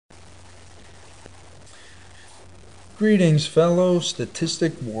Greetings, fellow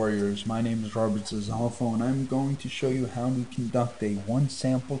statistic warriors. My name is Robert Zazalfo, and I'm going to show you how to conduct a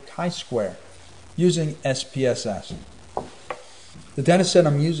one-sample chi-square using SPSS. The dataset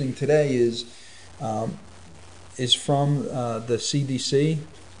I'm using today is from the CDC,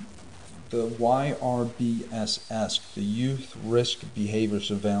 the YRBSS, the Youth Risk Behavior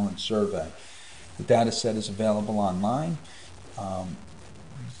Surveillance Survey. The dataset is available online.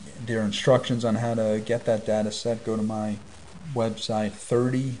 There are instructions on how to get that data set. Go to my website,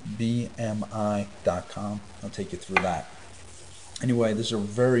 30bmi.com. I'll take you through that. Anyway, this is a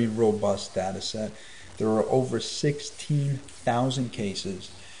very robust data set. There are over 16,000 cases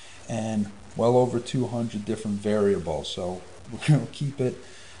and well over 200 different variables. So we're going to keep it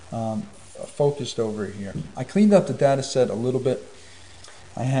focused over here. I cleaned up the data set a little bit.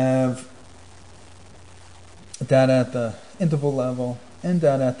 I have data at the interval level and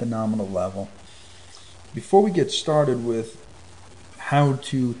data at the nominal level. Before we get started with how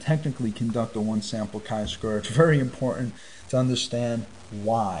to technically conduct a one-sample chi-square, it's very important to understand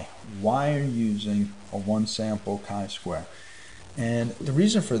why. Why are you using a one-sample chi-square? And the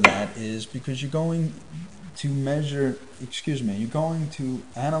reason for that is because you're going to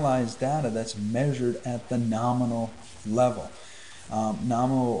analyze data that's measured at the nominal level.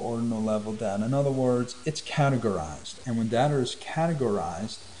 Nominal or ordinal level data. In other words, it's categorized. And when data is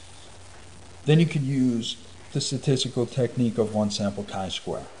categorized, then you could use the statistical technique of one-sample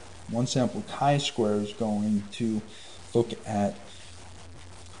chi-square. One-sample chi-square is going to look at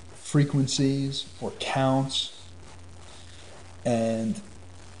frequencies or counts and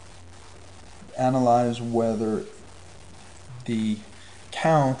analyze whether the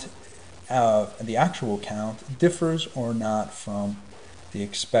count the actual count differs or not from the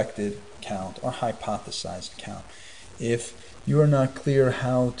expected count or hypothesized count. If you are not clear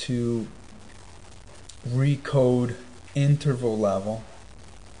how to recode interval level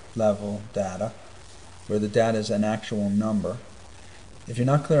data, where the data is an actual number, if you're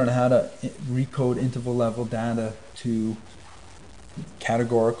not clear on how to recode interval level data to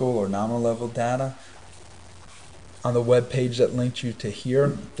categorical or nominal level data, on the web page that links you to here,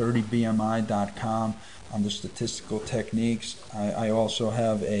 30bmi.com, under statistical techniques, I also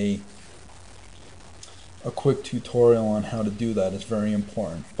have a quick tutorial on how to do that. It's very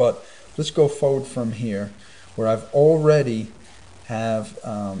important. But let's go forward from here, where I've already have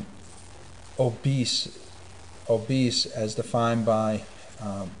obese as defined by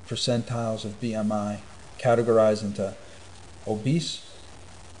percentiles of BMI, categorized into obese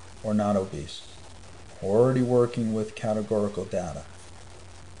or not obese. We're already working with categorical data.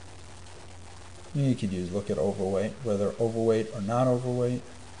 You could look at overweight, whether overweight or not overweight.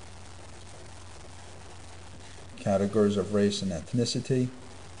 Categories of race and ethnicity.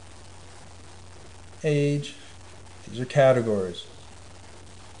 Age, these are categories.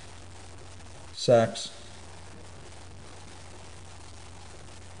 Sex.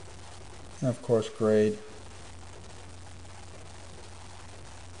 And of course grade.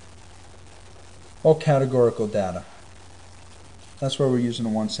 All categorical data. That's where we're using a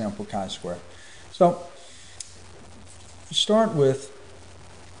one-sample chi-square. So, start with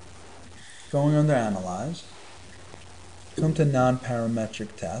going under Analyze, come to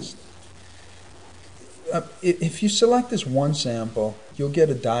Non-Parametric Test. If you select this one sample, you'll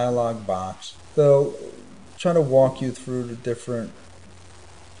get a dialog box. They'll try to walk you through the different,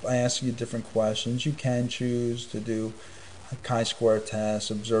 ask you different questions. You can choose to do a chi-square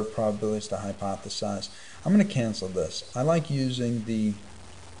test, observe probabilities to hypothesize. I'm going to cancel this. I like using the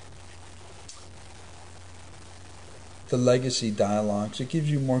legacy dialogs. It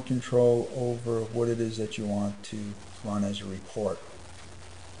gives you more control over what it is that you want to run as a report.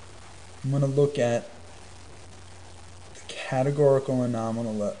 I'm going to look at the categorical and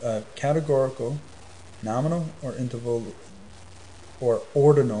nominal, nominal or interval or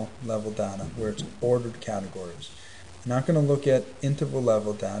ordinal level data, where it's ordered categories. I'm not going to look at interval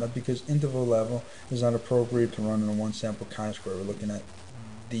level data because interval level is not appropriate to run in a one-sample chi-square. We're looking at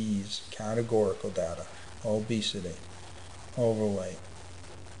these categorical data: obesity, overweight,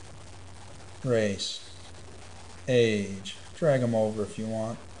 race, age. Drag them over if you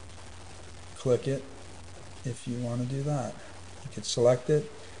want. Click it if you want to do that. You can select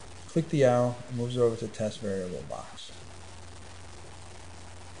it, click the arrow, it moves over to test variable box.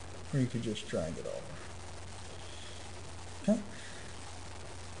 Or you could just drag it over. Okay.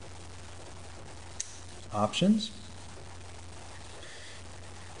 Options.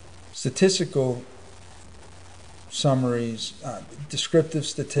 Statistical summaries, descriptive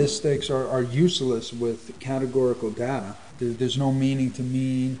statistics are useless with categorical data. There's no meaning to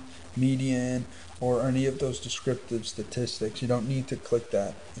mean median, or any of those descriptive statistics. You don't need to click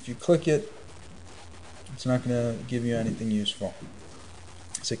that. If you click it, it's not going to give you anything useful.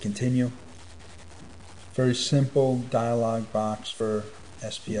 So continue. Very simple dialog box for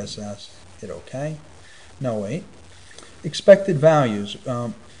SPSS. Hit OK. No, wait. Expected values.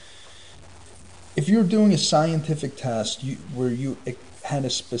 If you're doing a scientific test where you had a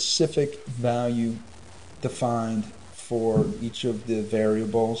specific value defined for each of the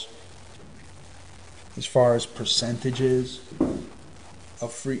variables, as far as percentages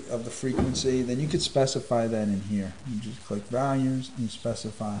of the frequency, then you could specify that in here. You just click values and you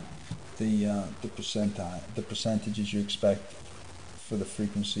specify the percentages you expect for the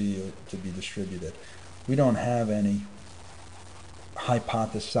frequency to be distributed. We don't have any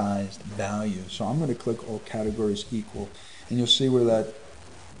hypothesized values, so I'm going to click all categories equal, and you'll see where that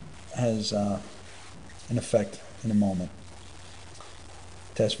has an effect in a moment.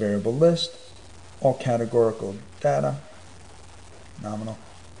 Test variable list, all categorical data, nominal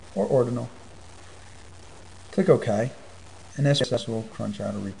or ordinal. Click OK, and SPSS will crunch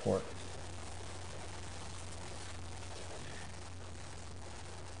out a report.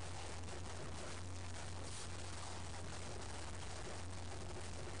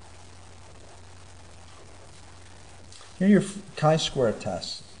 Here are your chi-square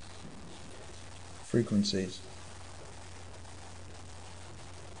tests, frequencies.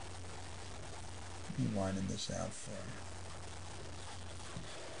 Let me widen this out for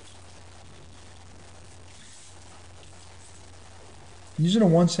you. Using a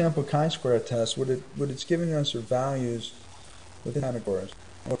one-sample chi-square test, what it's giving us are values within categories.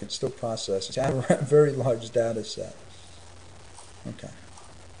 Look, it's still processing. It's a very large data set. Okay.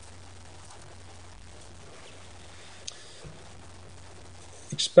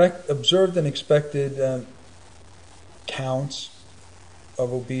 Observed and expected counts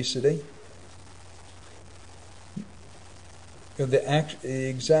of obesity. The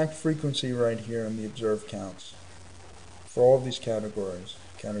exact frequency right here in the observed counts for all of these categories.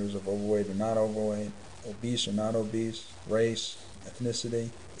 Categories of overweight or not overweight, obese or not obese, race,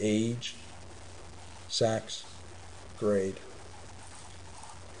 ethnicity, age, sex, grade.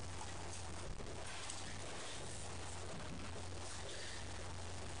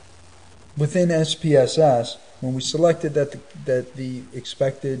 Within SPSS, when we selected that the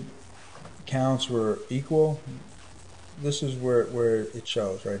expected counts were equal, this is where it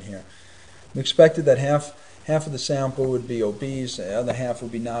shows right here. We expected that half of the sample would be obese, the other half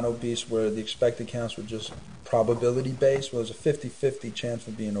would be not obese, where the expected counts were just probability based. Well, there's a 50-50 chance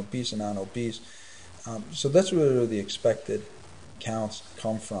for being obese and not obese. So that's where the expected counts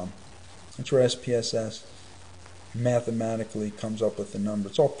come from. That's where SPSS mathematically comes up with the number.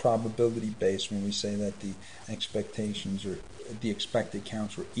 It's all probability based when we say that the expectations or the expected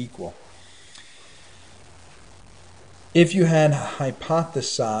counts were equal. If you had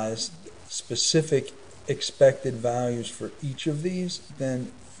hypothesized specific expected values for each of these,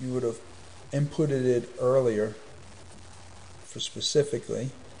 then you would have inputted it earlier for specifically,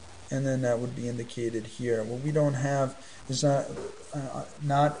 and then that would be indicated here. What we don't have is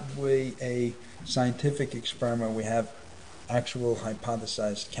not a scientific experiment. We have actual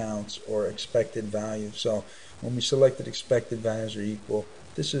hypothesized counts or expected values. So when we selected expected values are equal,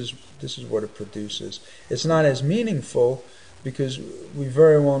 this is what it produces. It's not as meaningful because we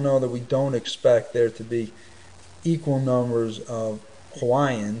very well know that we don't expect there to be equal numbers of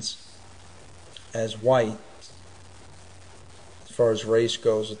Hawaiians as white as far as race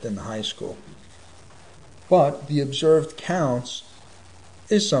goes within the high school. But the observed counts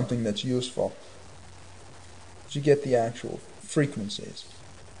is something that's useful. You get the actual frequencies.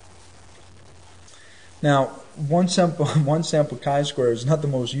 Now, one sample chi-square is not the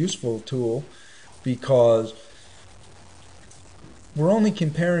most useful tool because we're only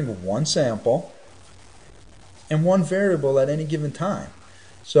comparing one sample and one variable at any given time.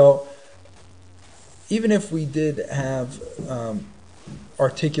 So even if we did have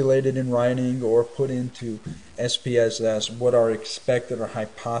articulated in writing or put into SPSS what our expected or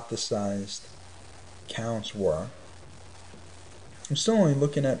hypothesized counts were, I'm still only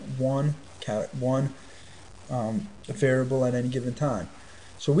looking at one variable at any given time.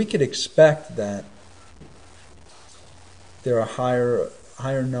 So we could expect that there are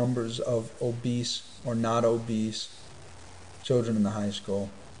higher numbers of obese or not obese children in the high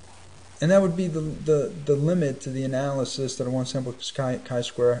school. And that would be the limit to the analysis that a one sample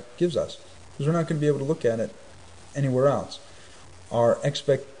chi-square gives us, because we're not going to be able to look at it anywhere else. Our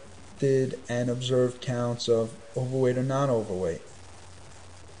expected and observed counts of overweight or not overweight.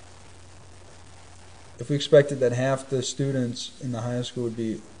 If we expected that half the students in the high school would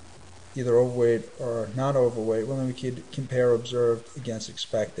be either overweight or not overweight, well, then we could compare observed against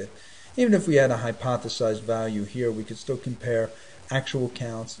expected. Even if we had a hypothesized value here, we could still compare actual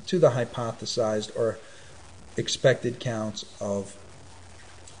counts to the hypothesized or expected counts of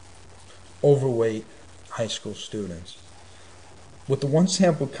overweight high school students. What the one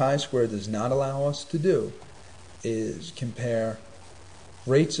sample chi-square does not allow us to do is compare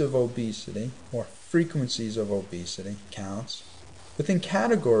rates of obesity or frequencies of obesity counts within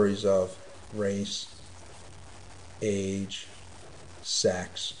categories of race, age,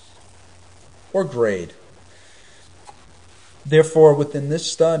 sex, or grade. Therefore, within this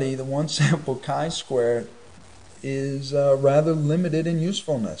study, the one sample chi-square is rather limited in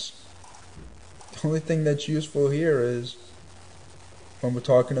usefulness. The only thing that's useful here is when we're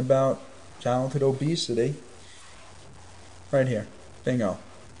talking about childhood obesity, right here, bingo,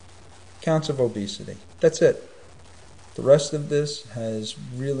 counts of obesity. That's it. The rest of this has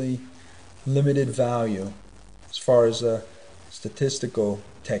really limited value as far as a statistical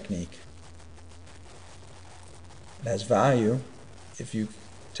technique. It has value if you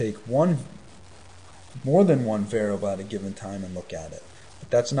take more than one variable at a given time and look at it. But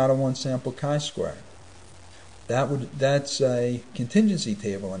that's not a one sample chi-square. That's a contingency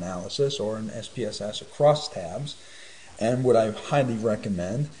table analysis or an SPSS across tabs. And what I highly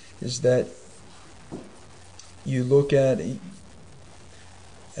recommend is that you look at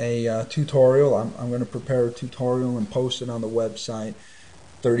a tutorial. I'm going to prepare a tutorial and post it on the website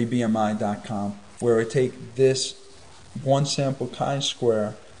 30bmi.com, where I take this one sample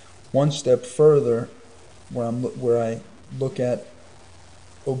chi-square one step further, where I look at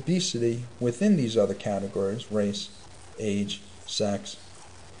obesity within these other categories, race, age, sex,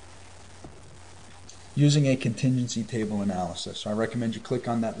 using a contingency table analysis. So I recommend you click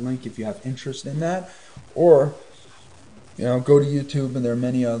on that link if you have interest in that, or go to YouTube, and there are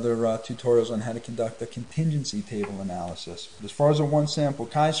many other tutorials on how to conduct a contingency table analysis. But as far as a one sample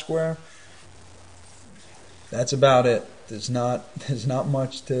chi-square, that's about it. There's not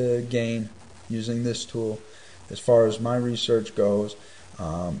much to gain using this tool as far as my research goes,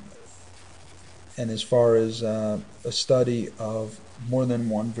 and as far as a study of more than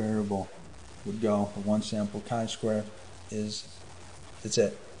one variable would go. The one sample chi-square that's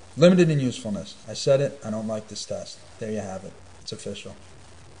it. Limited in usefulness. I said it. I don't like this test. There you have it. It's official.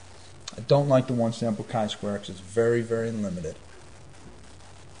 I don't like the one sample chi-square because it's very, very limited.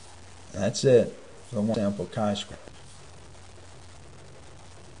 That's it for the one sample chi-square.